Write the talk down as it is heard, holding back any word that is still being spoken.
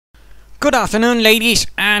Good afternoon, ladies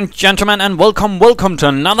and gentlemen, and welcome to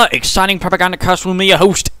another exciting Propagandacast with me, your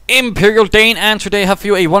host, Imperial Dane, and today I have for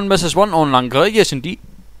you a 1 vs 1 on Langres. Yes, indeed.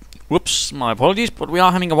 Whoops, my apologies, but we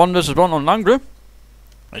are having a 1 vs 1 on Langres.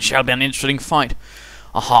 It shall be an interesting fight.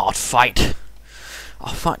 A hard fight.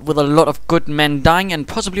 A fight with a lot of good men dying, and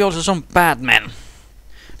possibly also some bad men.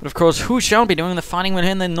 But of course, who shall be doing the fighting? We're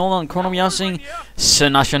here in the northern corner. We are seeing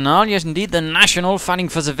TheNational. Yes, indeed, TheNational fighting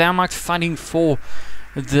for the Wehrmacht, fighting for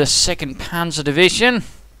the 2nd Panzer Division.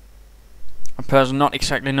 A person not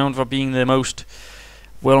exactly known for being the most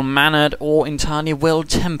well-mannered or entirely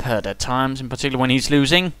well-tempered at times, in particular when he's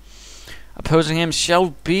losing. Opposing him shall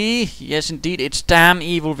be, yes indeed, it's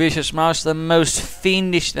Damnevilviciousmouse, the most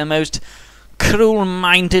fiendish, the most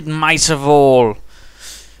cruel-minded mice of all.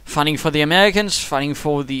 Fighting for the Americans, fighting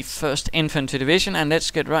for the 1st Infantry Division, and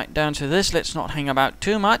let's get right down to this. Let's not hang about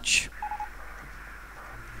too much.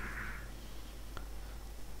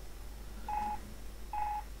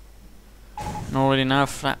 And already now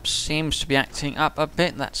Flap seems to be acting up a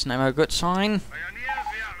bit. That's never a good sign.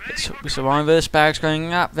 Let's hope we survive this. Barracks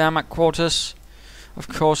going up. Wehrmacht quarters. Of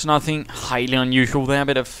course, nothing highly unusual there. A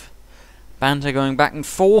bit of banter going back and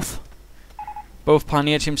forth. Both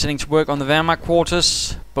pioneer teams setting to work on the Wehrmacht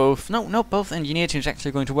quarters. Both engineer teams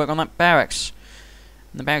actually going to work on that barracks.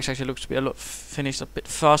 And the barracks actually looks to be finished a bit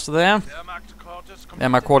faster there.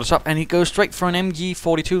 Wehrmacht quarters up, and he goes straight for an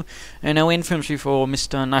MG42 and no infantry for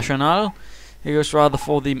Mr. National. He goes rather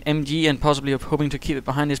for the MG and possibly hoping to keep it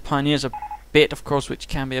behind his pioneers a bit, of course, which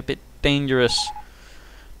can be a bit dangerous.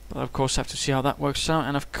 But of course, have to see how that works out.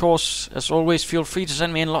 And of course, as always, feel free to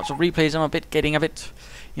send me in lots of replays. I'm getting a bit,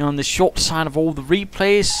 on the short side of all the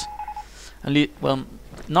replays. Well,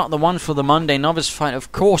 not the ones for the Monday novice fight,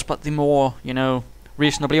 of course, but the more,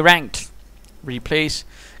 reasonably ranked replays.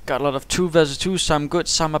 Got a lot of 2 vs 2, some good,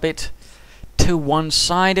 some a bit too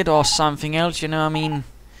one-sided or something else,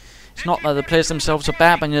 It's not that the players themselves are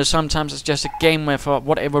bad, but sometimes it's just a game where for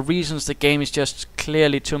whatever reasons the game is just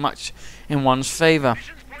clearly too much in one's favour.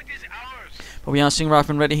 But we are seeing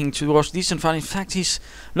Rifleman readying towards decent fight. In fact,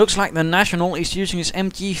 looks like TheNational is using his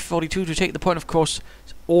MG42 to take the point. Of course,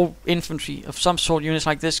 all infantry of some sort, units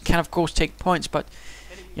like this, can of course take points, but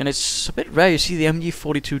it's a bit rare you see the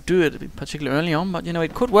MG42 do it, particularly early on, but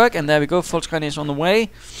it could work, and there we go, Volkswagen is on the way.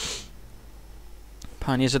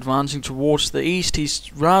 Pioneers advancing towards the east.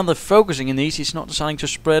 He's rather focusing in the east. He's not deciding to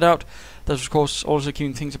spread out. That's of course also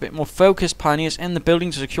keeping things a bit more focused. Pioneers in the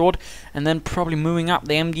buildings are secured, and then probably moving up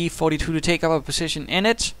the MG42 to take up a position in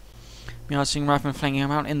it. We are seeing Riflemen flanking him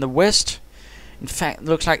out in the west. In fact,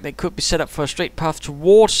 looks like they could be set up for a straight path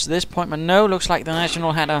towards this point, but no, looks like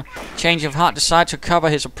TheNational had a change of heart, decided to cover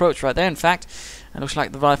his approach right there. In fact, it looks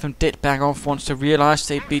like the Riflemen did back off once they realized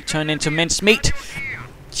they'd be turned into mincemeat.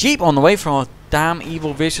 Jeep on the way from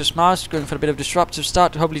Damnevilviciousmouse, going for a bit of disruptive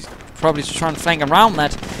start, probably to try and flank around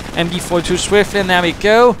that MG42 swiftly, and there we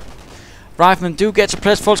go. Riflemen do get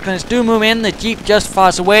suppressed, Volkswagens do move in, the Jeep just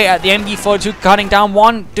fires away at the MG42, cutting down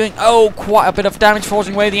one, doing quite a bit of damage,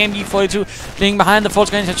 forcing away the MG42, being behind the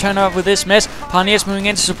Volkswagens to turn up with this mess. Pioneers moving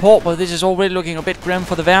in to support, but this is already looking a bit grim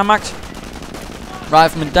for the Wehrmacht.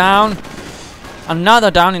 Riflemen down, another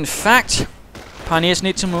down in fact. Pioneers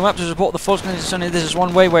need to move up to support the Volkswagens. This is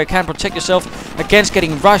one way where you can protect yourself against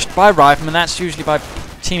getting rushed by Riflemen. That's usually by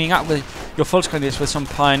teaming up with your Volkswagens with some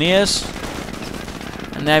Pioneers.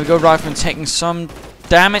 And there we go, Riflemen taking some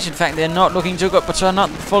damage. In fact, they're not looking too good, but not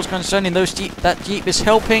the Volkswagens. Certainly that Jeep is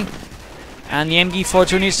helping. And the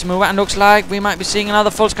MG42 needs to move out, and looks like we might be seeing another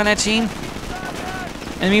Volkswagen team.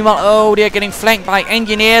 And meanwhile, they're getting flanked by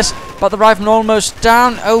engineers, but the Riflemen almost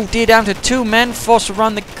down. Oh dear, down to 2 men, forced to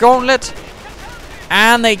run the gauntlet.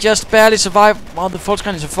 And they just barely survive while the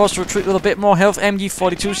Volkswagens are forced to retreat with a bit more health.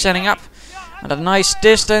 MG42 setting up at a nice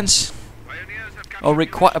distance.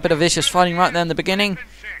 Quite a bit of vicious fighting right there in the beginning.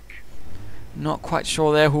 Not quite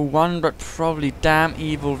sure there who won, but probably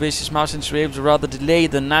Damnevilviciousmouse, since we're able to rather delay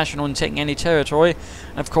TheNational in taking any territory.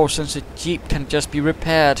 And of course, since the Jeep can just be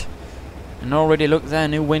repaired. And already look there,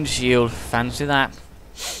 new windshield. Fancy that.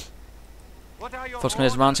 Volkswagen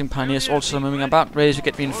advancing, Pioneers also moving about, ready to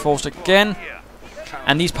get reinforced again.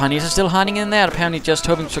 And these Pioneers are still hiding in there, apparently just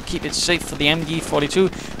hoping to keep it safe for the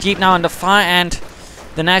MG42. Jeep now under fire, and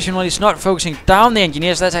TheNational is not focusing down the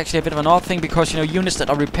engineers. That's actually a bit of an odd thing, because units that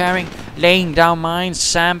are repairing, laying down mines,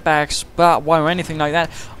 sandbags, barbed wire, or anything like that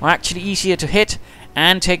are actually easier to hit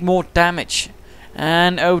and take more damage.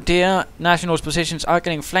 And oh dear, National's positions are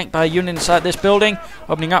getting flanked by a unit inside this building,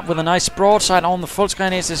 opening up with a nice broadside on the Volkswagen.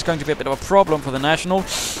 This is going to be a bit of a problem for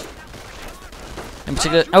TheNational. In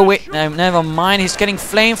particular, oh wait, no, never mind, he's getting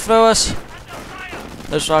flamethrowers.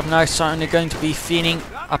 Those Riflemen are certainly going to be feeling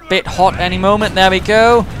a bit hot any moment. There we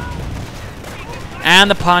go. And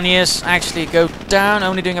the Pioneers actually go down,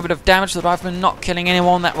 only doing a bit of damage to the riflemen, not killing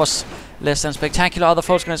anyone. That was less than spectacular. Other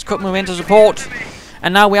force gunners could move in to support.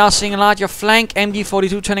 And now we are seeing a larger flank.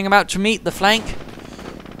 MG42 turning about to meet the flank.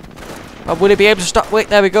 But will he be able to stop? Wait,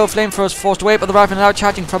 there we go. Flamethrowers forced away, but the riflemen are now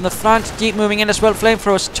charging from the front. Jeep moving in as well.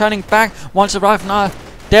 Flamethrowers turning back once the riflemen are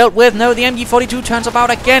dealt with. No, the MG42 turns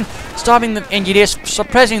about again, stopping the engineers,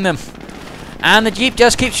 suppressing them. And the Jeep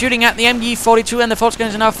just keeps shooting at the MG42, and the force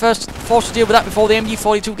gunners are now first forced to deal with that before the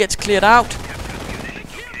MG42 gets cleared out.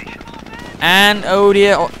 And oh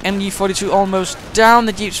dear, MG42 almost down.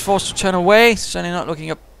 The Jeep's forced to turn away. Certainly not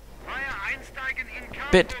looking a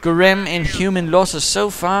bit grim in human losses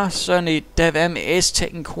so far. Certainly DevM is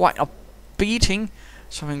taking quite a beating,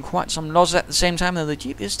 suffering quite some losses at the same time, though the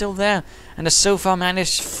Jeep is still there and has so far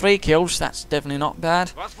managed 3 kills. That's definitely not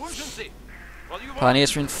bad.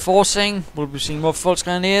 Pioneers reinforcing. We'll be seeing more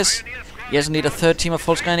Volksgrenadiers. Yes, indeed, a 3rd team of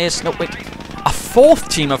Volksgrenadiers. No, wait. A 4th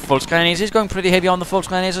team of Volksgrenadiers. He's going pretty heavy on the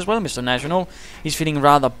Volksgrenadiers as well, Mr. National. He's feeling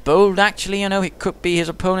rather bold, actually. You know, it could be his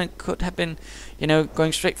opponent could have been, you know,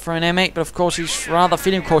 going straight for an M8. But, of course, he's rather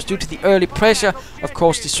feeling, of course, due to the early pressure. Of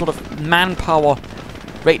course, this sort of manpower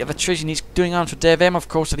rate of attrition he's doing on to DevM, of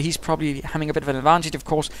course, that he's probably having a bit of an advantage, of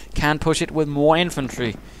course, can push it with more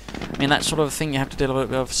infantry. I mean, that sort of thing you have to do a little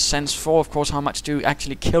bit of sense for, of course, how much do you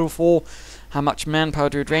actually kill for, how much manpower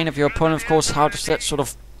do you drain of your opponent, of course, how does that sort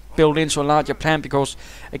of build into a larger plan, because,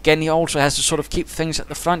 again, he also has to sort of keep things at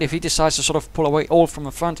the front. If he decides to sort of pull away all from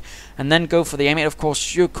the front and then go for the M8, of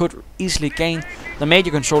course, you could easily gain the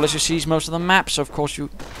major control, as you see most of the maps, so, of course,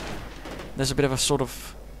 there's a bit of a sort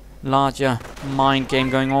of larger mind game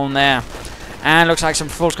going on there. And looks like some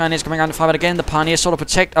Volksgrenadiers coming out to fight, but again the Pioneers sort of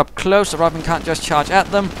protect up close. The riflemen can't just charge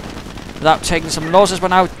at them without taking some losses, but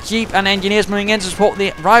now Jeep and Engineers moving in to support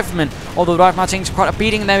the riflemen, although the riflemen are taking quite a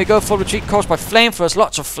beating. And there we go, full retreat caused by flamethrowers,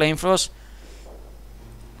 lots of flamethrowers.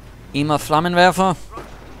 Immer Flammenwerfer.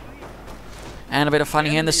 And a bit of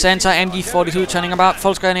fighting here in the center. MG42 turning about.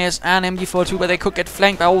 Volksgrenadiers and MG42, but they could get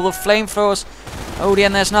flanked by all the flamethrowers. Oh dear,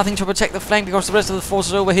 and there's nothing to protect the flank because the rest of the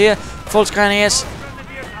forces over here. Volksgrenadiers,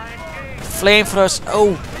 flamethrowers.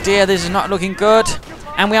 Oh dear, this is not looking good.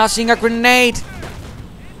 And we are seeing a grenade.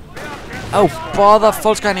 Oh bother,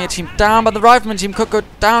 Volksgrenadier team down, but the rifleman team could go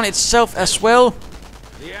down itself as well.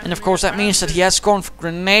 And of course that means that he has gone for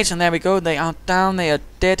grenades, and there we go, they are down, they are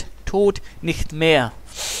dead. Tot nicht mehr.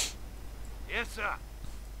 Yes, sir.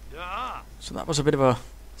 Yeah. So that was a bit of a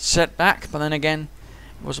setback, but then again,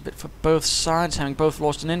 it was a bit for both sides, having both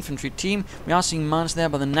lost an infantry team. We are seeing mines there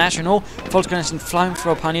by the National. Volksgrenadiers and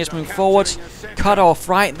Flamethrower Pioneers moving forwards. Cut off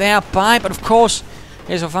right there by, but of course,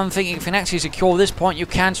 here's a fun thing, if you can actually secure this point, you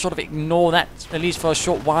can sort of ignore that, at least for a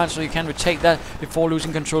short while, so you can retake that before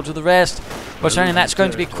losing control to the rest. But certainly that's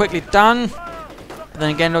going to be quickly done. But then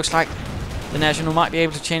again, looks like the National might be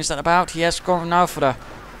able to change that about. He has gone now for the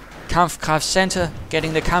Kampfkraft center,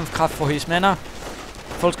 getting the Kampfkraft for his men.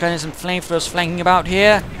 Volksgrenadiers and Flamethrowers flanking about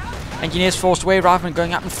here. Engineers forced away, riflemen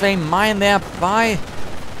going up in flame. Mine there by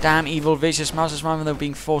Damnevilviciousmouse as well, though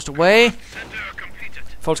being forced away.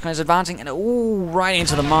 Volksgrenadiers advancing, and ooh, right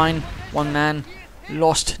into the mine. One man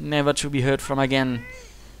lost, never to be heard from again.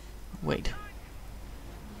 Wait.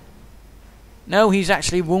 No, he's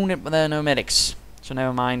actually wounded, but there are no medics. So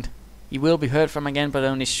never mind. He will be heard from again, but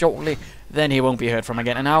only shortly. Then he won't be heard from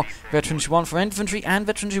again. And now, Veterans 1 for infantry and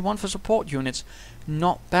Veterans 1 for support units.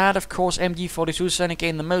 Not bad, of course. MG42 certainly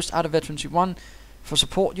gained the most out of Veterans 1 for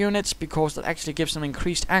support units, because that actually gives them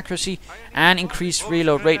increased accuracy and increased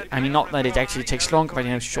reload rate. I mean, not that it actually takes longer, but,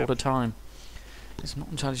 you know, shorter time. It's not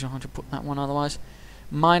entirely sure how to put that one otherwise.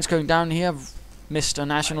 Mines going down here. Mr.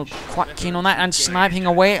 National quite keen on that, and sniping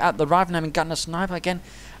away at the rifleman, having gotten a sniper again.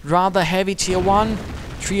 Rather heavy tier 1.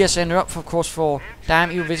 Trias ended up, of course, for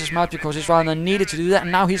Damnevilviciousmouse, because he's rather needed to do that,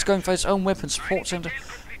 and now he's going for his own weapon support center,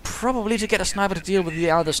 probably to get a sniper to deal with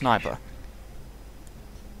the other sniper.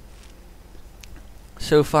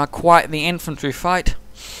 So far, quite the infantry fight.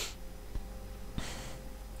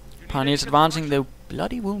 Pioneers advancing, though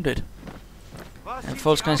bloody wounded. And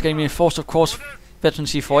Volksgrenadiers getting reinforced, of course. Veteran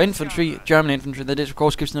C4 infantry, German infantry, that is, of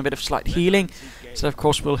course, gives them a bit of slight healing. So, of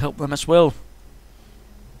course, will help them as well.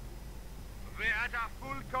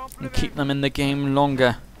 And keep them in the game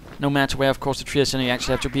longer. No matter where, of course, the trios you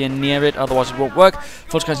actually have to be near it, otherwise it won't work.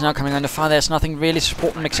 Volksgrenadiers now coming under fire. There's nothing really to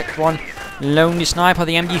support them except one lonely sniper.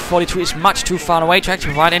 The MG42 is much too far away to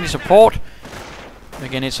actually provide any support.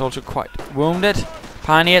 Again, it's also quite wounded.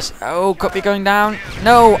 Pioneers, oh, could be going down.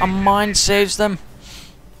 No, a mine saves them.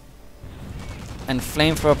 And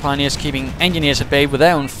Flamethrower Pioneers keeping Engineers at bay with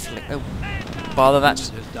their own bother.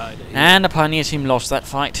 That's and the Pioneer team lost that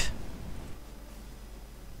fight.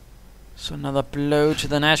 So another blow to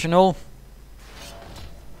the National.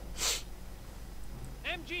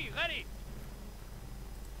 MG ready.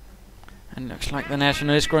 And looks like the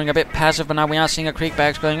National is growing a bit passive, but now we are seeing a creek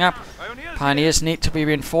barracks going up. Pioneers need to be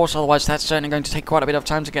reinforced, otherwise that's certainly going to take quite a bit of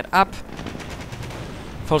time to get up.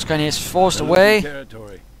 Volkskrone is forced away.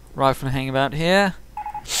 Rifleman hanging about here.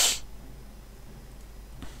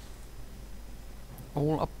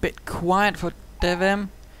 All a bit quiet for Devem.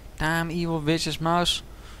 Damn evil vicious mouse.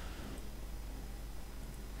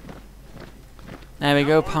 There we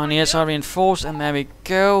go, Pioneers are reinforced, and there we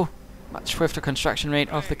go. Much swifter construction rate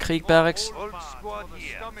of the Krieg barracks.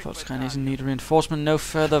 Volkskrone is in need of reinforcement. No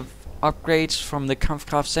further upgrades from the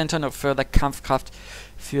Kampfkraft Center. No further Kampfkraft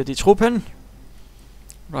für die Truppen.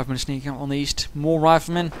 Riflemen sneaking up on the east. More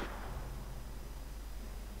riflemen.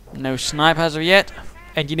 No sniper as of yet.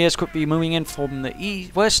 Engineers could be moving in from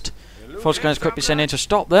the west. Volkskrone could be sent in to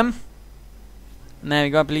stop them. And there we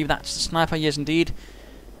go, I believe that's the sniper, yes indeed.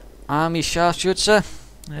 Army Scharfschütze.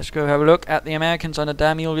 Let's go have a look at the Americans under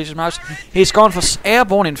Damnevilviciousmouse. He's gone for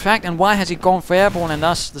airborne in fact, and why has he gone for airborne and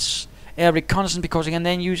thus this air reconnaissance? Because he can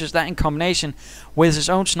then uses that in combination with his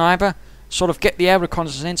own sniper, sort of get the air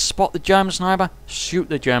reconnaissance in, spot the German sniper, shoot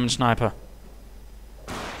the German sniper.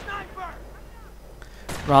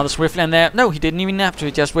 Rather swiftly, and there, no, he didn't even have to,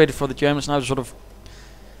 he just waited for the German sniper to sort of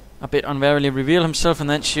a bit unwarily reveal himself and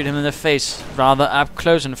then shoot him in the face, rather up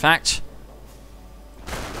close in fact.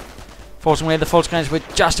 Fortunately, the Volkskrone were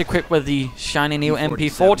just equipped with the shiny new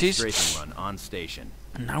MP40s.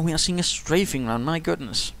 And now we are seeing a strafing run, my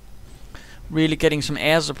goodness. Really getting some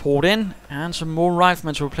air support in, and some more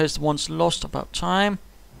riflemen to replace the ones lost. About time.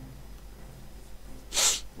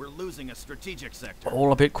 We're losing a strategic sector.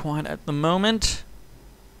 All a bit quiet at the moment.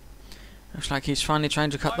 Looks like he's finally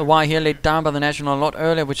trying to cut the wire here, laid down by the National a lot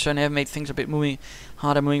earlier, which certainly have made things a bit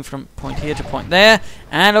harder moving from point here to point there.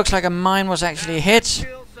 And looks like a mine was actually hit.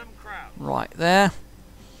 Right there.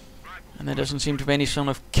 And there doesn't seem to be any sort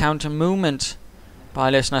of counter movement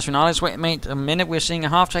by Les Nationales. Wait a minute, we're seeing a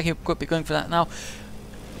half-track. He could be going for that now.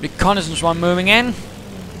 Reconnaissance one moving in.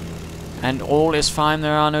 And all is fine.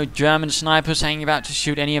 There are no German snipers hanging about to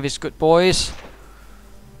shoot any of his good boys.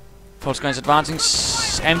 Volkskrone is advancing.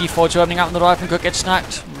 MD-40 opening up, and the rifleman could get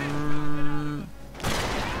sniped.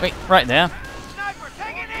 Wait, right there.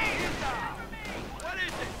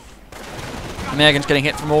 Americans getting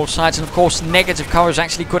hit from all sides, and of course negative cover is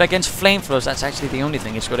actually good against flamethrowers. That's actually the only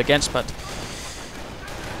thing it's good against, but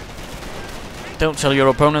don't tell your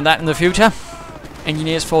opponent that in the future.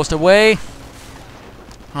 Engineers forced away.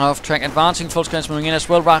 Half-track advancing. Volkskrone moving in as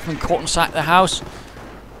well. Riflemen caught inside the house.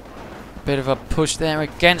 Bit of a push there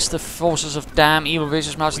against the forces of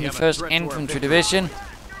Damnevilviciousmouse in the 1st Infantry Division.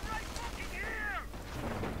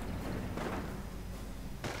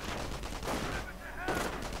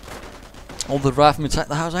 All the riflemen attack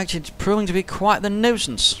the house, actually it's proving to be quite the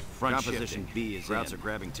nuisance.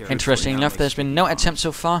 Interesting enough, there's been no attempt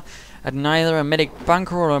so far at neither a medic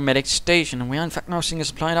bunker or a medic station, and we are in fact now seeing a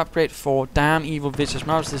supply upgrade for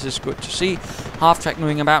Damnevilviciousmouse. This is good to see. Half-track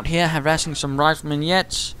moving about here, harassing some riflemen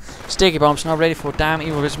yet. Sticky bombs now ready for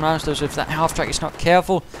Damnevilviciousmouse. Those if that half-track is not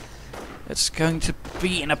careful, it's going to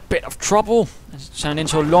be in a bit of trouble. It's turned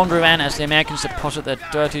into a laundry van as the Americans deposit their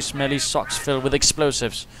dirty, smelly socks filled with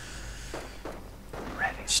explosives.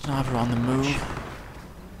 Sniper on the move.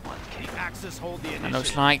 And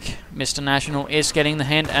looks like Mr. National is getting the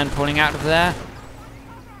hint and pulling out of there.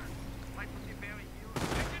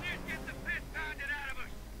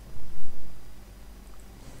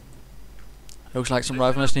 Looks like some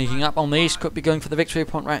riflemen are sneaking up on these. Could be going for the victory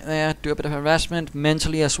point right there. Do a bit of harassment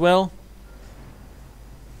mentally as well.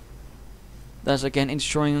 That's again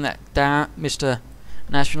ensuring that Mr.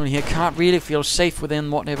 National here can't really feel safe within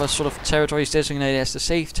whatever sort of territories designated as the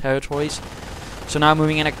safe territories. So now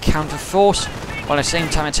moving in a counter force, while at the same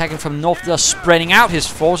time attacking from north, thus spreading out his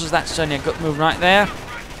forces. That's certainly a good move right there.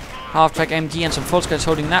 Half-track MG and some Volkskrone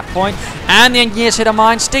holding that point. And the engineers hit a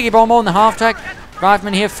mine. Sticky bomb on the half-track.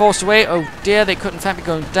 Riflemen here forced away. Oh dear, they could in fact be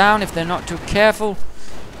going down if they're not too careful.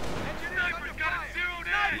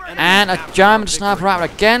 And a German sniper out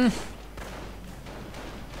again.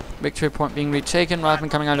 Victory point being retaken. Riflemen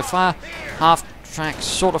coming under fire. Half-track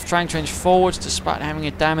sort of trying to inch forwards despite having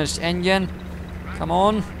a damaged engine. Come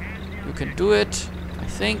on. You can do it, I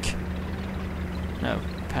think. No,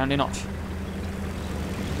 apparently not.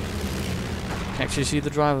 Can actually see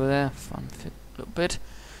the driver there. Fun fit a little bit.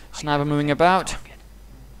 Sniper moving about.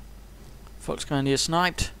 Volkskrone here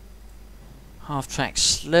sniped. Half-track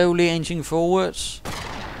slowly inching forwards.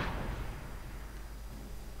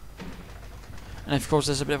 And of course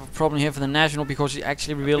there's a bit of a problem here for the National because he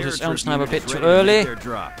actually revealed his own Paratroop sniper a unit bit is too ready to make early. their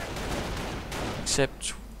drop.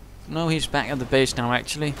 Except, no, he's back at the base now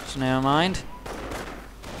actually, so never mind.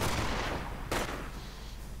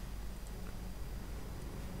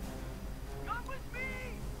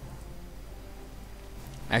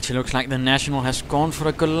 Actually looks like the National has gone for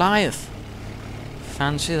a Goliath.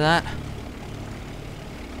 Fancy that.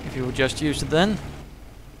 If you would just use it then.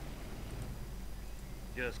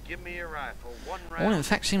 Just give me your rifle. One All in round.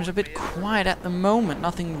 fact seems a bit quiet at the moment.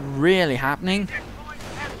 Nothing really happening.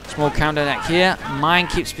 Small counterattack here. Mine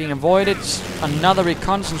keeps being avoided. Another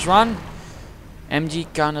reconnaissance run. MG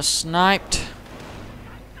gunner sniped.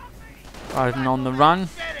 Rather than on the run.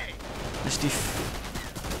 SD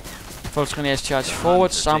Volksgrenadiers charge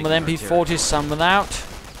forward. Some with MP40s, some without.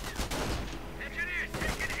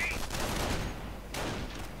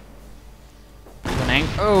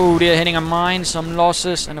 Oh dear, hitting a mine, some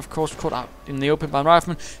losses, and of course caught out in the open by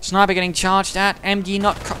rifleman. Sniper getting charged at. MG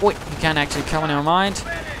not wait, he can actually cover, never mind.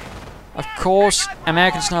 Of course,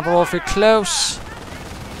 American sniper awfully close.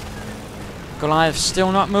 Goliath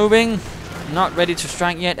still not moving. Not ready to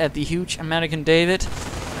strike yet at the huge American David.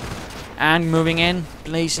 And moving in,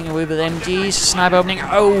 blazing away with MGs. Sniper opening.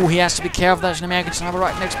 Oh, he has to be careful. There's an American sniper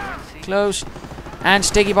right next close. And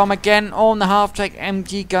sticky bomb again on the half-track.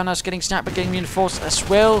 MG gunners getting snapped but getting reinforced as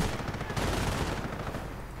well.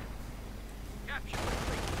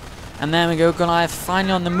 And there we go, Goliath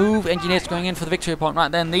finally on the move. Engineers going in for the victory point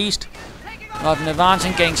right there in the east. Rather than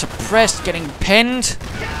advancing, getting suppressed, getting pinned.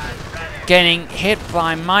 Getting hit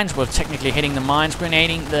by mines. Well, technically hitting the mines,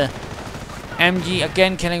 grenading the MG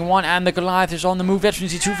again, killing one. And the Goliath is on the move. Veteran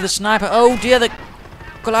 2 for the sniper. Oh dear, the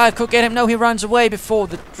Goliath could get him. No, he runs away before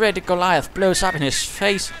the dreaded Goliath blows up in his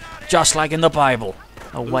face, just like in the Bible.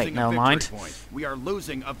 Oh wait, never mind. We are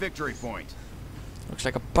losing a victory point. Looks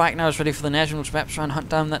like a bike now is ready for the Nationals to perhaps try and hunt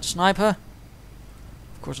down that sniper.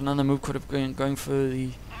 Of course, another move could have been going for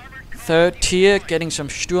the third tier, getting some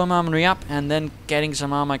Sturm armory up, and then getting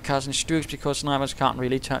some armored cars and Sturks because snipers can't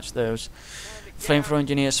really touch those. Flamethrower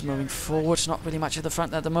engineers moving forwards, not really much at the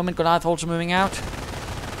front at the moment. Goliath also moving out.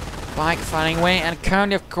 Bike firing away, and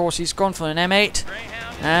currently, of course, he's gone for an M8.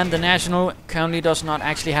 And the National currently does not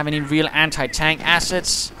actually have any real anti-tank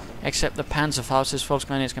assets, except the Panzerfaust. His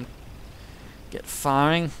Volksgrenadiers can get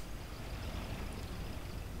firing.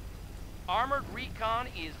 Armored recon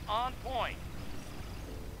is on point.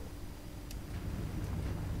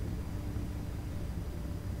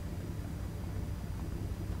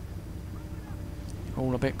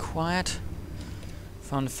 All a bit quiet.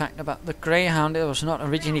 Fun fact about the Greyhound, it was not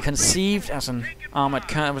originally conceived as an armored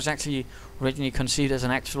car, it was actually originally conceived as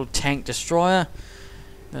an actual tank destroyer.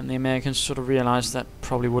 Then the Americans sort of realized that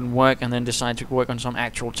probably wouldn't work and then decided to work on some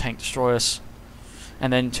actual tank destroyers.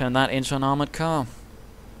 And then turn that into an armored car.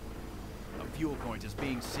 A fuel point is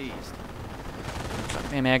being seized.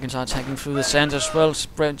 The Americans are attacking through the center as well,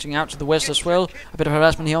 spreading out to the west as well. A bit of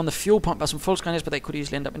harassment here on the fuel pump by some Volksgrenadiers, but they could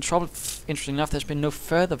easily end up in trouble. Interesting enough, there's been no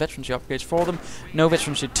further veterancy upgrades for them. No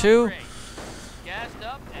veterancy 2. Gassed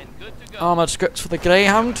up and good to go. Armored skirts for the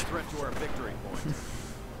Greyhound. Threat to our victory point.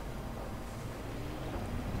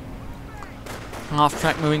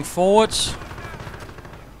 Half-track moving forwards.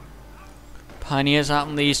 Pioneers out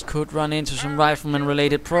in the east could run into some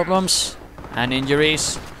rifleman-related problems and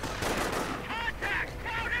injuries.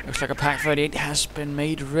 Looks like a Pack 38 has been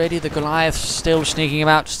made ready. The Goliath still sneaking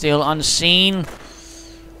about, still unseen.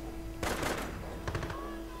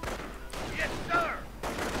 Yes, sir.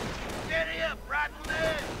 Steady up,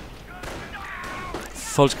 rifleman.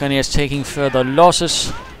 Volksgrenadiers taking further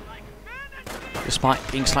losses, despite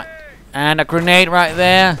being slapped. And a grenade right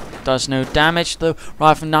there. Does no damage. The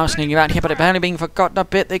rifleman now sneaking about here, but apparently being forgotten a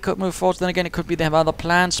bit. They could move forward. Then again, it could be they have other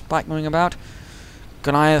plans. Spike moving about.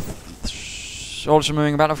 Goliath also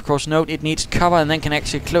moving about. Of course, note it needs cover and then can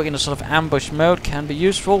actually cloak in a sort of ambush mode. Can be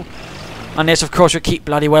useful. Unless, of course, you keep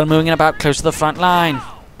bloody well moving about close to the front line.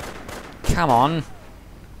 Come on.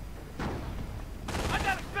 I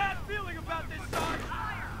got a bad feeling about this, Sarge.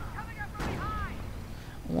 Coming up from behind.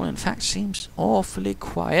 Well, in fact, seems awfully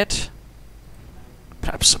quiet.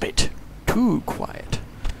 Perhaps a bit too quiet.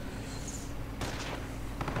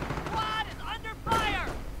 Squad is under fire.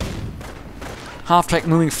 Half-track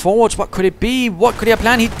moving forwards. What could it be? What could he have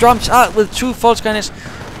planned? He jumps out with 2 Volksgrenadiers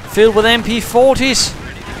filled with MP40s.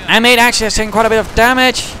 M8 actually has taken quite a bit of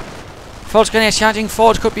damage. Volksgrenadiers charging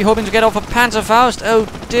forwards. Could be hoping to get off a Panzerfaust. Oh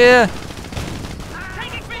dear.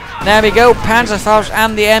 There we go. Panzerfaust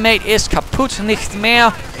and the M8 is kaputt. Nicht mehr.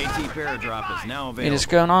 AT paradrop is now available. It is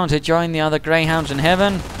going on to join the other Greyhounds in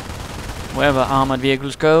heaven. Wherever armored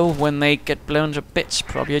vehicles go when they get blown to bits.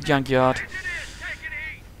 Probably a junkyard.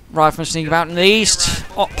 Riflemen sneaking about in the east.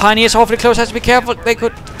 Oh, Pioneers awfully close, has to be careful. They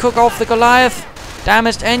could cook off the Goliath.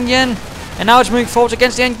 Damaged engine. And now it's moving forward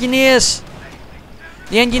against the Engineers.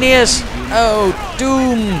 The Engineers, oh,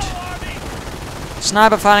 doomed.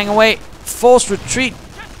 Sniper firing away. Forced retreat.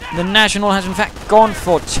 The National has in fact gone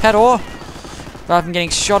for terror. Rather than getting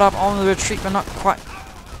shot up on the retreat, but not quite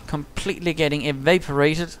completely getting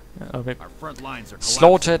evaporated. Our front lines are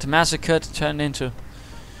Slaughtered, massacred, turned into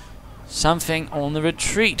something on the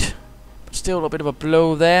retreat. But still a bit of a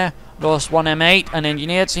blow there. Lost one M8, an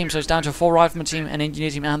engineer team, so it's down to a 4 rifleman team, an engineer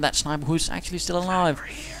team, and that sniper who's actually still alive.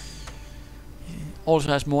 Also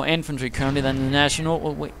has more infantry currently than the National.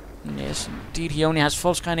 Oh, wait. Yes, indeed, he only has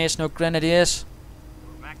Volksgrenadiers, no grenadiers.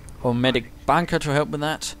 Or medic bunker to help with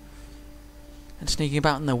that. And sneaking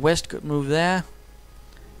about in the west, good move there.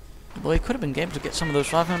 Although he could have been able to get some of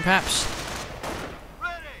those riflemen, perhaps.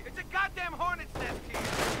 Ready! It's a goddamn hornet's nest here!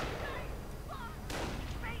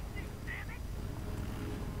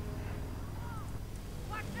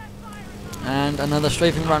 And another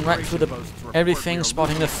strafing run right through the everything,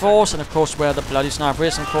 spotting the force, and of course where the bloody sniper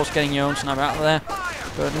is, and of course getting your own sniper out of there.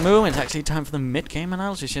 Good move. It's actually time for the mid-game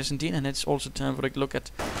analysis, yes indeed, and it's also time for a look at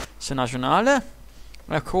TheNational.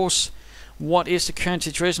 Of course, what is the current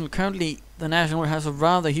situation? Currently, the National has a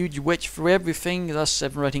rather huge wedge for everything, thus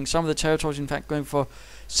separating some of the territories, in fact going for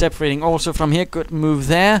separating also from here. Good move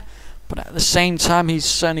there, but at the same time he's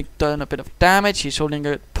certainly done a bit of damage. He's holding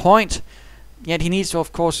a good point. Yet he needs to,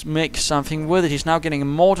 of course, make something with it. He's now getting a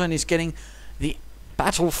mortar and he's getting the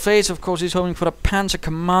battle phase. Of course, he's hoping for the Panzer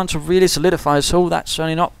Command to really solidify, so that's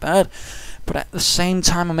certainly not bad. But at the same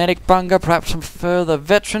time, a medic bunker, perhaps some further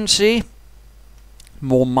veterancy,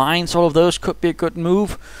 more mines, all of those could be a good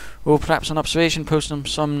move. Or perhaps an observation post on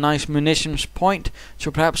some nice munitions point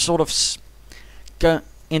to perhaps sort of go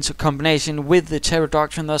into combination with the terror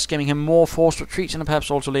doctrine, thus giving him more forced retreats, and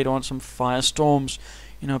perhaps also later on some firestorms.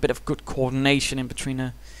 You know, a bit of good coordination in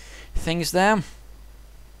between things there.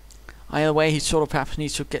 Either way, he sort of perhaps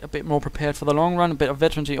needs to get a bit more prepared for the long run. A bit of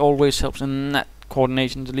veterancy always helps in that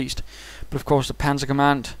coordination at least. But of course the Panzer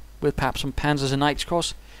Command, with perhaps some Panzers and Knights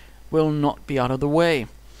cross, will not be out of the way.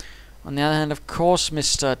 On the other hand, of course,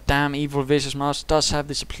 Mr. Damnevilviciousmouse does have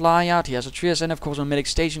the supply out. He has a Trias, and of course a medic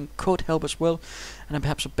station could help as well. And then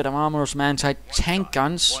perhaps a bit of armor or some anti-tank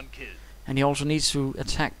guns. And he also needs to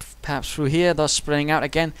attack perhaps through here, thus spreading out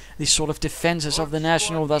again these sort of defenses of the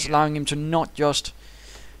National, thus allowing him to not just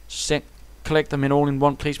collect them in all in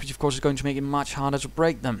one place, which of course is going to make it much harder to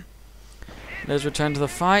break them. Let's return to the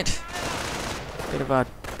fight. Bit of a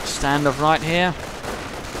standoff right here.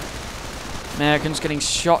 Americans getting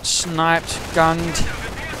shot, sniped, gunned,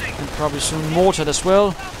 and probably soon mortared as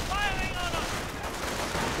well.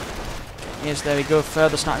 Yes, there we go,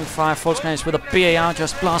 further sniping fire. Volksgrenadiers with a BAR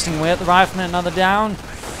just blasting away at the rifleman. Another down.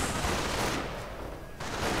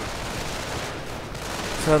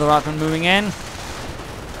 Further rifleman moving in.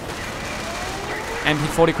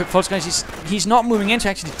 MP40 quick Volksgrenadiers. He's not moving in to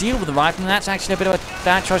actually deal with the rifleman. That's actually a bit of a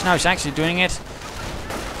bad choice. Now he's actually doing it.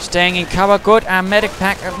 Staying in cover, good. And medic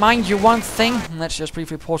pack. Mind you, one thing. Let's just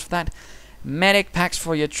briefly pause for that. Medic packs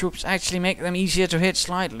for your troops actually make them easier to hit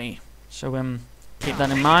slightly. So keep that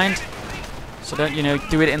in mind. So don't, you know,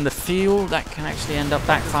 do it in the field. That can actually end up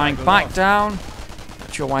backfiring back down.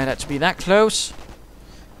 Not sure why it had to be that close.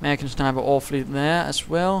 American sniper awfully there as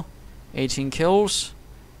well. 18 kills.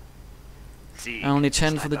 Only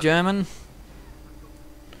 10 for the German.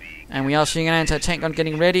 And we are seeing an anti-tank gun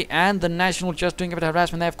getting ready. And the National just doing a bit of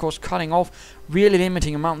harassment there, of course, cutting off. Really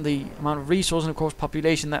limiting the amount of resources and, of course,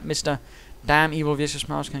 population that Mr.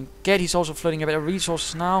 Damnevilviciousmouse can get. He's also flooding a bit of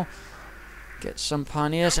resources now. Get some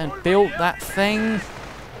Pioneers and build that thing.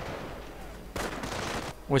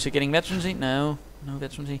 Was he getting veterancy? No. No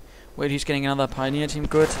veterancy. Wait, he's getting another Pioneer team.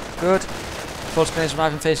 Good. Good. Volksgrenadiers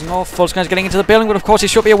arriving facing off. Volksgrenadiers getting into the building, but of course he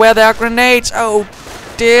should be aware there are grenades. Oh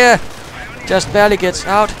dear. Just barely gets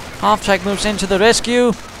out. Half-track moves into the rescue.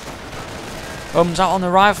 Opens out on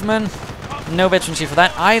the rifleman. No veterancy for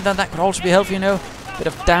that either. That could also be helpful, you know. Bit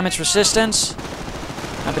of damage resistance.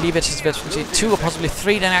 I believe it's his veterancy 2 or possibly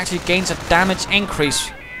 3, then actually gains a damage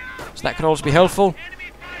increase. So that could also be helpful.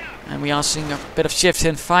 And we are seeing a bit of shift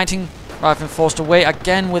in fighting. Rifleman forced away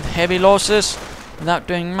again with heavy losses, without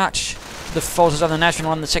doing much to the forces of the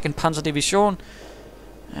National on the 2nd Panzer Division.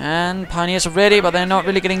 And Pioneers are ready, but they're not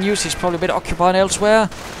really getting used. He's probably a bit occupied elsewhere.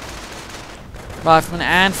 Rifleman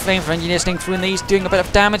and Flame for Engineers staying through in the east, doing a bit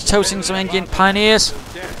of damage, toasting some Pioneers.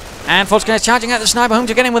 And Volksgrenadiers charging at the sniper, home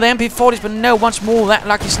to get him with MP40s, but no, once more that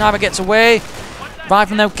lucky sniper gets away.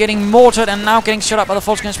 Rifleman though getting mortared and now getting shot up by the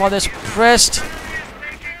Volksgrenadiers while they're suppressed.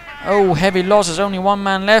 Oh, heavy losses, only one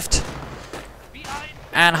man left.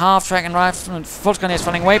 And half-track and rifle and full gun is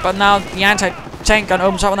running away, but now the anti-tank gun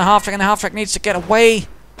opens up on the half-track, and the half-track needs to get away.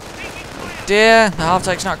 Oh dear, the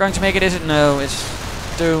half-track's not going to make it, is it? No,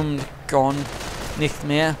 it's doomed, gone, nicht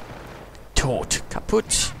mehr, tot,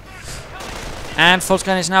 kaputt. And full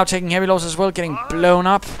gun is now taking heavy losses as well, getting blown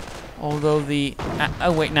up. Although the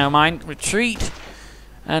oh wait, no mind, retreat.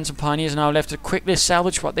 And some pioneers are now left to quickly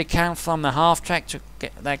salvage what they can from the half-track to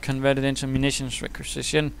get that converted into munitions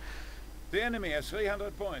requisition. The enemy has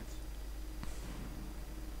 300 points.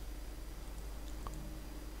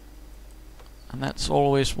 And that's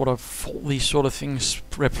always what these sort of things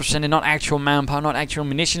represented. Not actual manpower, not actual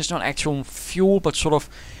munitions, not actual fuel, but sort of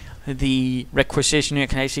the requisition you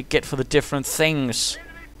can actually get for the different things.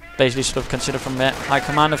 Basically sort of considered from high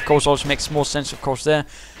command, of course, also makes more sense, of course, there.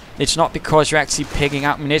 It's not because you're actually picking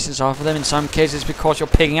up munitions off of them. In some cases, it's because you're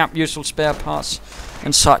picking up useful spare parts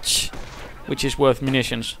and such, which is worth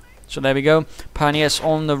munitions. So there we go. Pioneers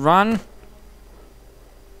on the run.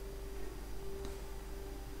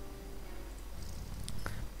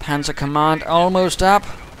 Panzer Command almost up.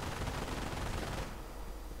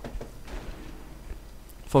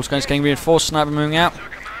 Full gun is getting reinforced. Sniper moving out.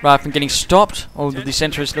 Rifleman getting stopped. Although the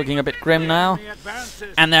center is looking a bit grim now.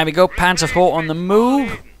 And there we go. Panzer IV on the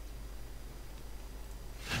move.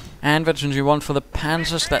 And Infantry 1 for the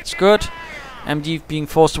Panzers. That's good. MG being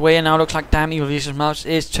forced away, and now looks like Damnevilviciousmouse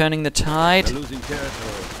is turning the tide.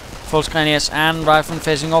 Full Scanias and Rifleman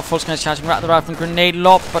facing off. Full Scanias charging right at the Rifleman. Grenade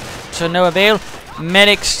lob, but to no avail.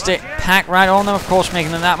 Medics pack right on them, of course,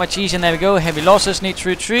 making them that much easier. And there we go. Heavy losses. Need to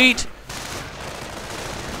retreat.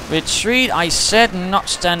 Retreat, I said, not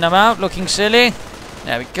stand them out. Looking silly.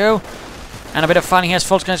 There we go. And a bit of fighting here as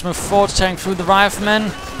Full Scanias move forward, tearing through the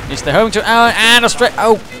Rifleman. It's the home to and a straight.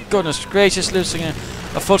 Oh, goodness gracious, losing a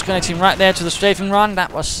full gun team right there to the strafing run.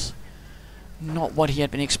 That was not what he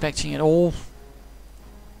had been expecting at all.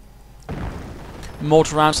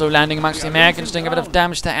 Mortar rounds though landing amongst the Americans, doing a bit of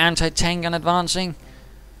damage to anti-tank gun advancing.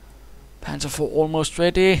 Panzer IV almost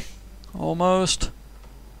ready. Almost.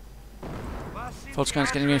 Full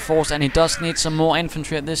gun's getting reinforced, and he does need some more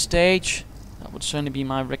infantry at this stage. That would certainly be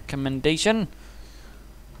my recommendation.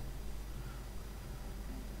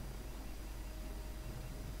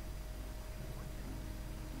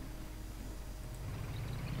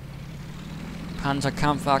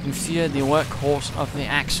 Panzerkampfwagen 4, the workhorse of the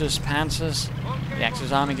Axis Panzers. The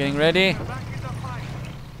Axis army getting ready.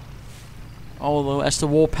 Although, as the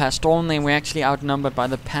war passed on, they were actually outnumbered by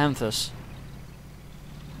the Panthers.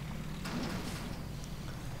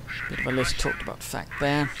 Bit of a less talked about fact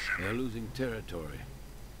there. They're losing territory.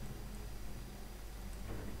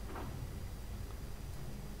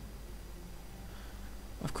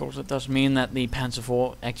 Of course, it does mean that the Panzer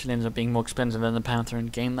IV actually ends up being more expensive than the Panther in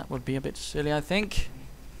game. That would be a bit silly, I think.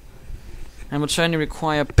 And would certainly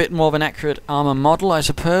require a bit more of an accurate armor model, I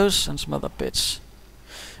suppose, and some other bits.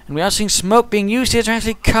 And we are seeing smoke being used here to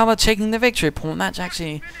actually cover taking the victory point. That's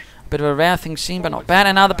actually a bit of a rare thing seen, but not bad.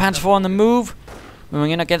 And now the Panzer IV on the move.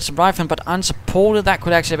 Moving in against the Rifleman, but unsupported. That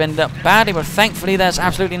could actually have ended up badly, but thankfully there's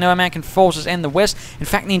absolutely no American forces in the west. In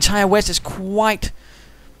fact, the entire west is quite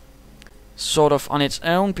sort of on its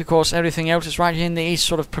own, because everything else is right here in the east,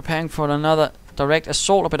 sort of preparing for another direct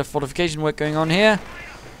assault. A bit of fortification work going on here.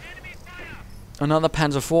 Another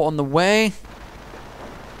Panzer IV on the way.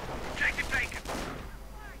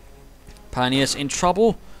 Pioneers in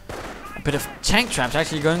trouble. A bit of tank traps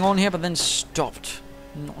actually going on here, but then stopped.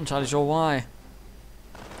 Not entirely sure why.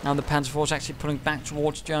 Now the Panzer IV is actually pulling back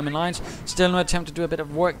towards German lines. Still no attempt to do a bit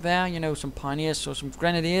of work there. You know, some pioneers or some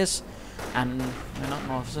grenadiers. And no, not an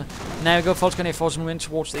officer. Now we go, Volksgrenadier forces moving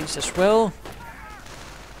towards the east as well.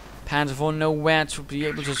 Panzer IV nowhere to be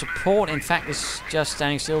able to support. In fact, it's just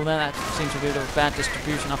standing still there. That seems to be a bit of a bad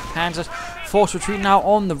distribution of panzers. Force retreat now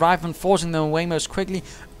on the Riflemen, forcing them away most quickly.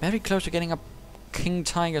 Very close to getting a King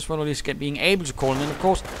Tiger as well, or at least being able to call him in, of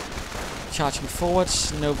course. Charging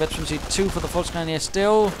forwards. No veterancy 2 for the Volksgrenadier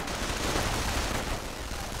still.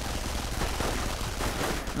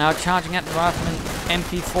 Now charging at the Riflemen.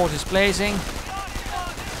 MP4 is blazing.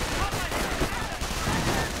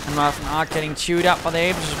 And Riflemen are getting chewed up, but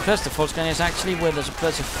they're able to suppress the Volksgrenadiers actually with a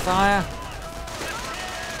suppressive fire.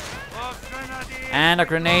 And a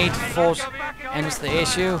grenade force ends the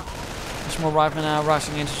issue. There's more Riflemen now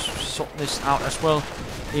rushing in to sort this out as well.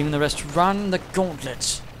 Leaving the rest to run the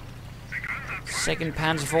gauntlet. Second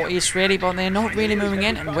Panzer IV is ready, but they're not really moving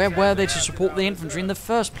in. And where were they to support the infantry in the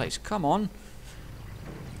first place? Come on.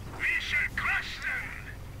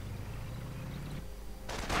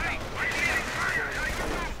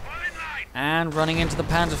 And running into the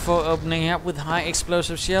Panzer IV, opening up with high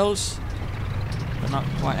explosive shells. But not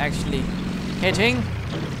quite actually hitting.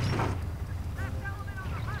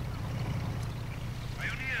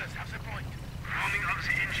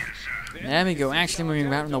 There we go, actually moving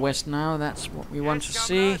around in the west now, that's what we want to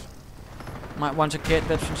see. Might want to get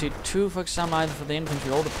veterancy 2, for example, either for the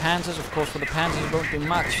infantry or the panzers. Of course, for the panzers it won't do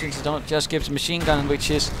much, since it don't just gives a machine gun,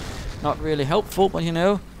 which is not really helpful, but you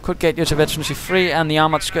know, could get you to veterancy 3 and the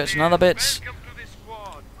armored skirts and other bits.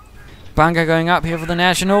 Bunker going up here for the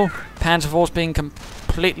National. Panzer Force being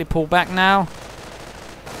completely pulled back now.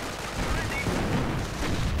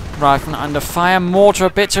 Rifleman under fire. Mortar a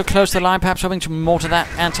bit too close to the line, perhaps hoping to mortar that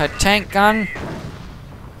anti-tank gun.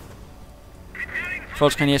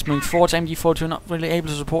 Volkskanoniers moving forward. MG42 not really able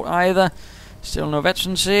to support either. Still no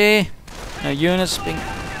veterancy. No units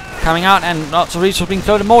coming out, and lots of resources being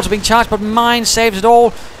floated. Mortar being charged, but mine saves it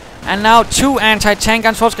all. And now 2 anti-tank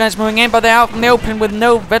guns. Volkskanoniers moving in, but they're out in the open with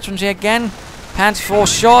no veterancy again. Panzer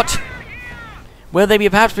Force shot. Will they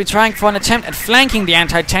perhaps be trying for an attempt at flanking the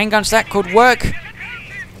anti-tank guns? That could work.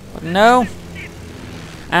 But no.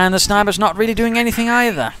 And the sniper's not really doing anything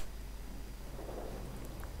either.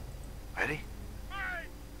 Ready?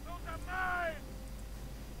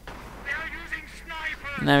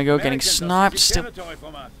 And there we go, getting sniped. Still,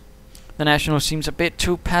 the National seems a bit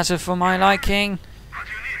too passive for my liking.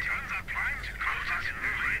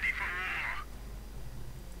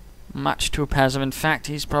 Much too passive. In fact,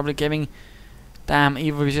 he's probably giving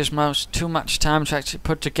Damnevilviciousmouse too much time to actually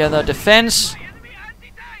put together a defense.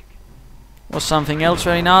 Or something else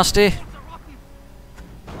very nasty.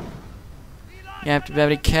 You have to be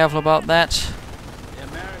very careful about that.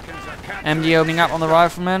 MD opening up on the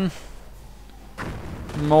rifleman.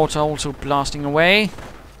 Mortar also blasting away.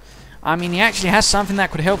 I mean, he actually has something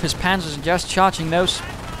that could help his panzers in just charging those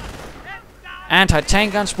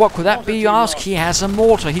anti-tank guns. What could that be, you ask? He has a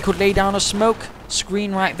mortar. He could lay down a smoke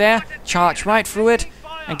screen right there, charge right through it,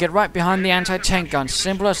 and get right behind the anti-tank guns.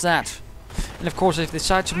 Simple as that. And of course, if they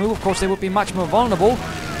decide to move, of course, they would be much more vulnerable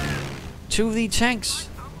to the tanks.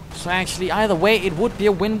 So actually, either way, it would be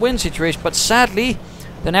a win-win situation. But sadly,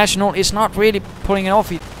 the National is not really pulling it off.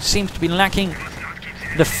 He seems to be lacking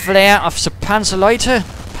the flair of the Panzerleute,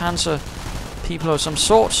 Panzer people of some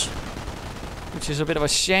sort, which is a bit of a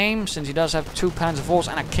shame, since he does have 2 Panzer Force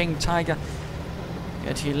and a King Tiger.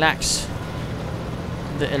 Yet he lacks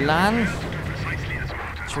the elan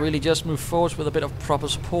to really just move forward with a bit of proper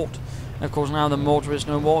support. And of course, now the mortar is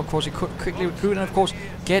no more. Of course, he could quickly recruit and of course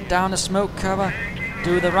get down the smoke cover,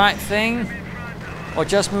 do the right thing, or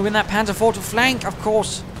just move in that Panzer Force to flank, of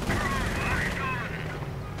course.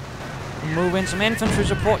 Move in some infantry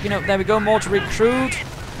support. You know, there we go, more to recruit.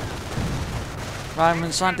 Rifleman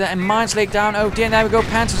inside there, and mines laid down. Oh dear, there we go.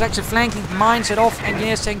 Panzer's actually flanking. Mines set off.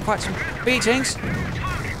 Engineers taking quite some beatings.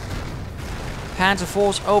 Panzer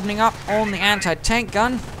Force opening up on the anti-tank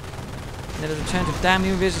gun. Let us return to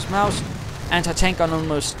Damnevilviciousmouse. Anti-tank gun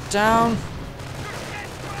almost down.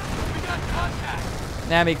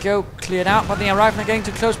 There we go, cleared out. But the riflemen are getting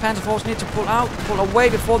too close. Panzer Force need to pull away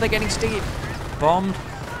before they're getting sticky bombed.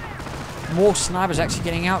 More snipers actually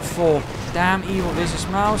getting out for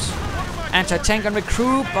Damnevilviciousmouse. Anti-tank gun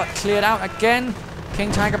recruit, but cleared out again.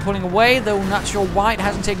 King Tiger pulling away, though not sure why. It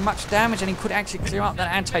hasn't taken much damage, and he could actually clear out that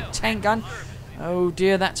anti-tank gun. Oh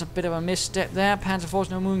dear, that's a bit of a misstep there. Panzer Force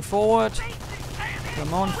now moving forward.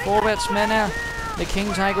 Come on, forwards, men. The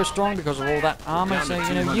King Tiger is strong because of all that armor, so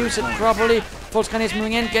you know, use it properly. Volkskanoniers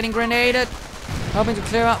moving in, getting grenaded, hoping to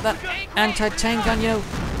clear out that anti-tank gun. You know,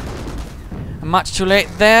 much too late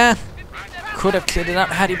there. Could have cleared it out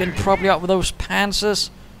had he been properly up with those panzers.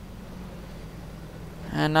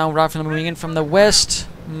 And now riflemen moving in from the west.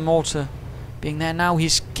 Mortar being there now.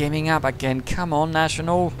 He's giving up again. Come on,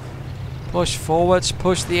 National. Push forwards.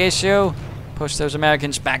 Push the issue. Push those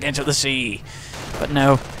Americans back into the sea. But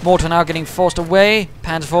no. Mortar now getting forced away.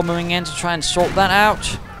 Panzer IV moving in to try and sort that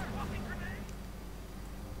out.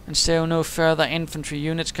 And still no further infantry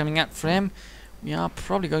units coming up for him. We are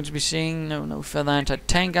probably going to be seeing no further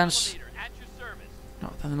anti-tank guns.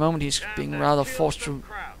 Not at the moment. He's being rather forced to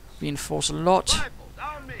reinforce a lot.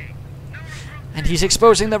 And he's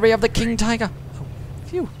exposing the rear of the King Tiger. Oh,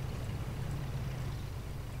 phew.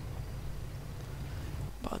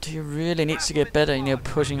 But he really needs to get better, you know,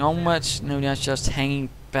 pushing onwards. No, that's just hanging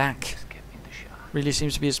back. Really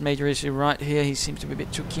seems to be his major issue right here. He seems to be a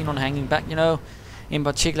bit too keen on hanging back, you know. In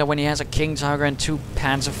particular when he has a King Tiger and 2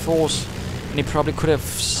 Panzer Force. And he probably could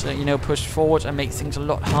have, you know, pushed forward and make things a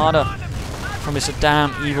lot harder for Mr.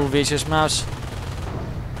 Damnevilviciousmouse.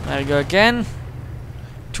 There we go again.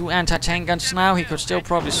 2 anti-tank guns now. He could still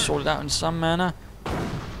probably sort it out in some manner.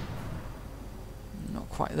 Not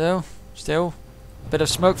quite though. Still. Bit of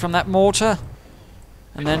smoke from that mortar.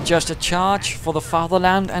 And then just a charge for the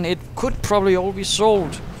fatherland, and it could probably all be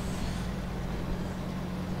sold.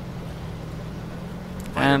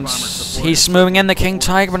 And he's moving in the King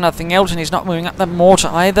Tiger, but nothing else, and he's not moving up the mortar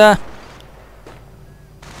either.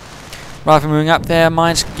 Rather than moving up there,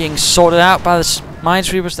 mines getting sorted out by the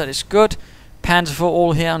minesweepers, that is good. Panzer IV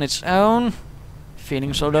all here on its own.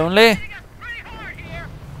 Feeling so lonely.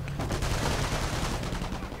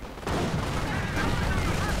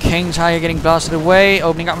 King Tiger getting blasted away,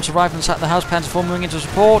 opening up into rifle inside the house. Panzer IV moving into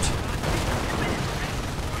support.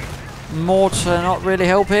 Mortar not really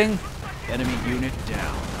helping. Enemy unit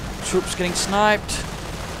down. Troops getting sniped.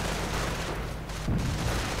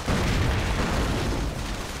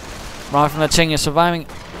 Rifle and Ting is surviving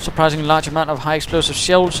surprisingly large amount of high explosive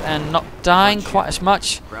shells and not dying quite as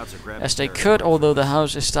much as they could, although the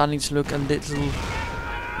house is starting to look a little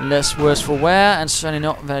less worse for wear and certainly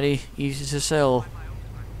not very easy to sell.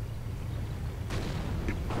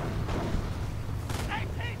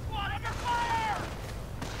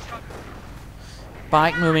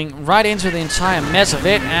 Bike moving right into the entire mess of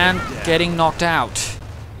it and getting knocked out.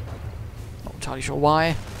 Not entirely sure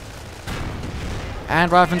why. And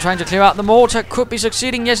rather than trying to clear out the mortar, could be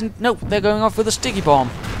succeeding. Yes, no, they're going off with a sticky bomb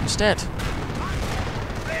instead.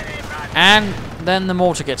 And then the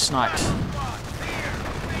mortar gets sniped.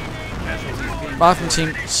 Rifle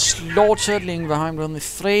team slaughtered, leaving behind only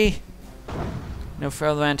 3. No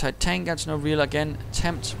further anti-tank guns, no real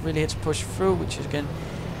attempt really to push through, which is again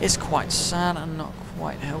is quite sad and not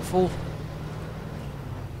quite helpful.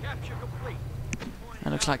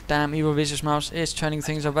 And looks like Damnevilviciousmouse is turning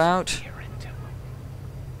things about.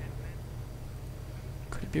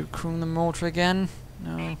 Could it be recruiting the mortar again?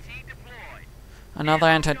 No. Another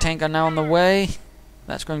anti-tank gun now on the way.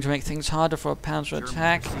 That's going to make things harder for a Panzer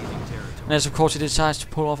attack. And as of course he decides to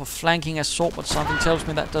pull off a flanking assault, but something tells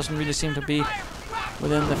me that doesn't really seem to be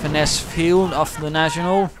within the finesse field of the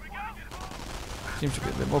National. Seems to be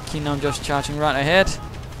a bit more keen on just charging right ahead.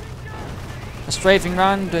 A strafing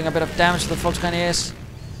run, doing a bit of damage to the Volkskandiers.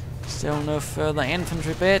 Still no further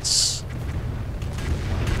infantry bits.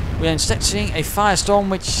 We are instead seeing a firestorm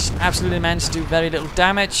which absolutely managed to do very little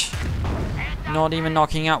damage. Not even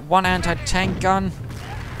knocking out one anti-tank gun.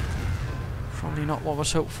 Probably not what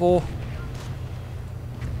was hoped for.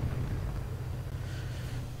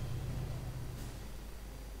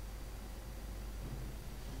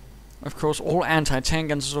 Of course, all anti-tank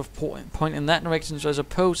guns sort of point in that direction, so I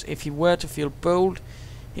suppose if he were to feel bold,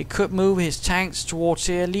 he could move his tanks towards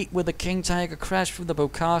here, lead with the King Tiger, crash through the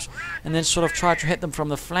bocage, and then sort of try to hit them from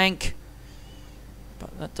the flank.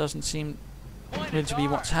 But that doesn't seem really to be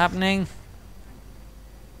what's happening.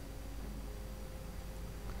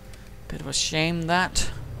 Bit of a shame that.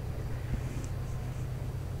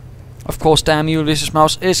 Of course,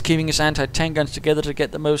 Damnevilviciousmouse is keeping his anti-tank guns together to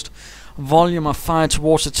get the most volume of fire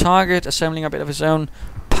towards the target, assembling a bit of his own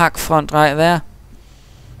pack front right there,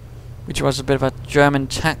 which was a bit of a German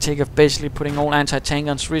tactic of basically putting all anti-tank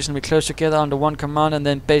guns reasonably close together under one command and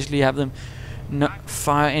then basically have them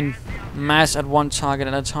fire in mass at one target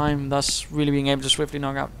at a time, thus really being able to swiftly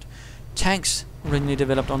knock out tanks originally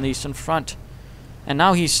developed on the Eastern Front. And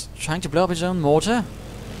now he's trying to blow up his own mortar.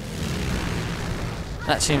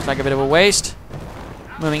 That seems like a bit of a waste.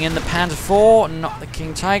 Moving in the Panzer IV, not the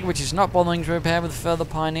King Tiger, which is not bothering to repair with further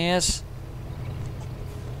pioneers.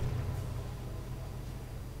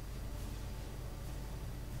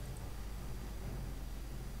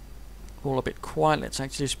 All a bit quiet, let's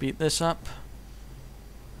actually speed this up.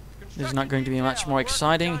 This is not going to be much more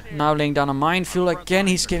exciting. Now laying down a minefield again,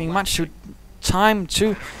 he's giving much time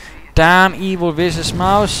to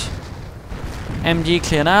Damnevilviciousmouse. MG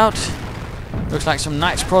cleared out. Looks like some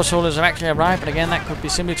Knights Cross holders have actually arrived, but again that could be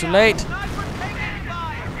simply too late.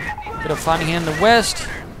 Bit of fighting here in the west.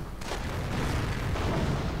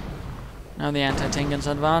 Now the anti-tank guns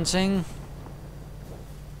advancing.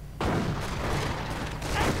 Our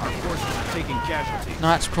forces are taking casualties.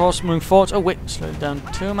 Knights Cross moving forward. Oh wait, slowed down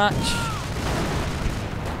too much.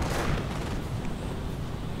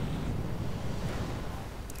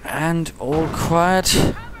 And all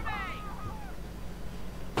quiet.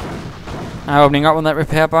 Now opening up on that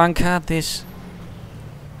repair bunker. This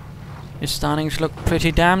is starting to look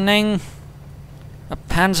pretty damning. A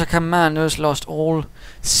Panzer Commando has lost all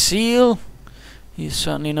seal. He's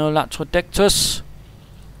certainly no Latrodectus.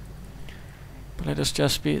 But let us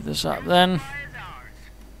just speed this up then.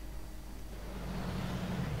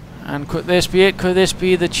 And could this be it? Could this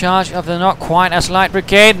be the charge of the not quite as light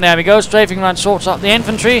brigade? There we go. Strafing run sorts out the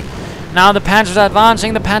infantry. Now the Panzers are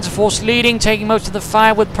advancing, the Panzer Force leading, taking most of the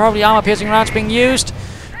fire with probably armor-piercing rounds being used,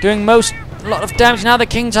 doing a lot of damage. Now the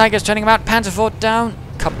King Tiger is turning about, Panzer Force down,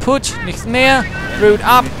 kaput, nicht mehr, brewed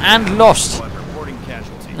up and lost.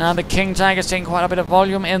 Now the King Tiger is taking quite a bit of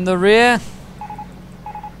volume in the rear.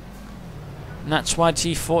 And that's why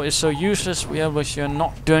T4 is so useless. We wish you're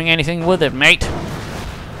not doing anything with it, mate.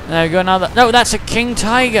 There we go, another. No, that's a King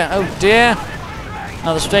Tiger. Oh dear.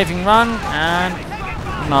 Another strafing run, and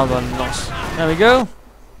another loss. There we go.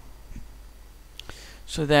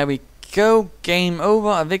 So there we go. Game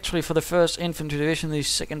over. A victory for the 1st Infantry Division. The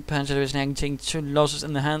 2nd Panzer Division having taken 2 losses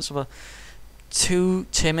in the hands of a too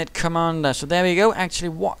timid commander. So there we go. Actually,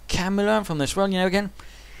 what can we learn from this? Well, again,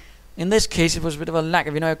 in this case, it was a bit of a lack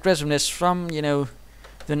of, aggressiveness from, the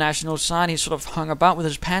national side. He sort of hung about with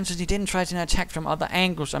his panzers. He didn't try to attack from other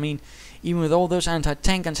angles. I mean, even with all those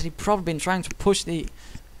anti-tank guns, he'd probably been trying to push the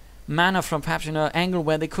manor from perhaps an angle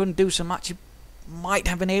where they couldn't do so much. He might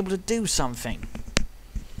have been able to do something.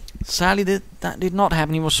 Sadly, that did not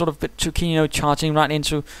happen. He was sort of a bit too keen, charging right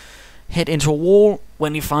into, hit into a wall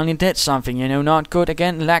when he finally did something. Not good.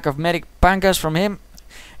 Again, lack of medic bunkers from him.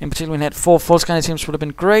 In particular, when he had 4 full scanner teams, would have been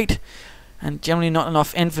great. And generally not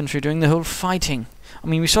enough infantry doing the whole fighting. I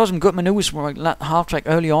mean, we saw some good maneuvers from half-track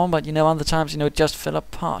early on, but other times, it just fell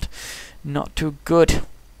apart. Not too good.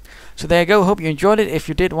 So there you go. Hope you enjoyed it. If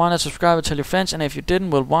you did, why not subscribe and tell your friends? And if you didn't,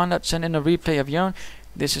 well, why not send in a replay of your own?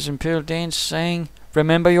 This is Imperial Danes saying,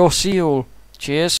 remember your seal. Cheers.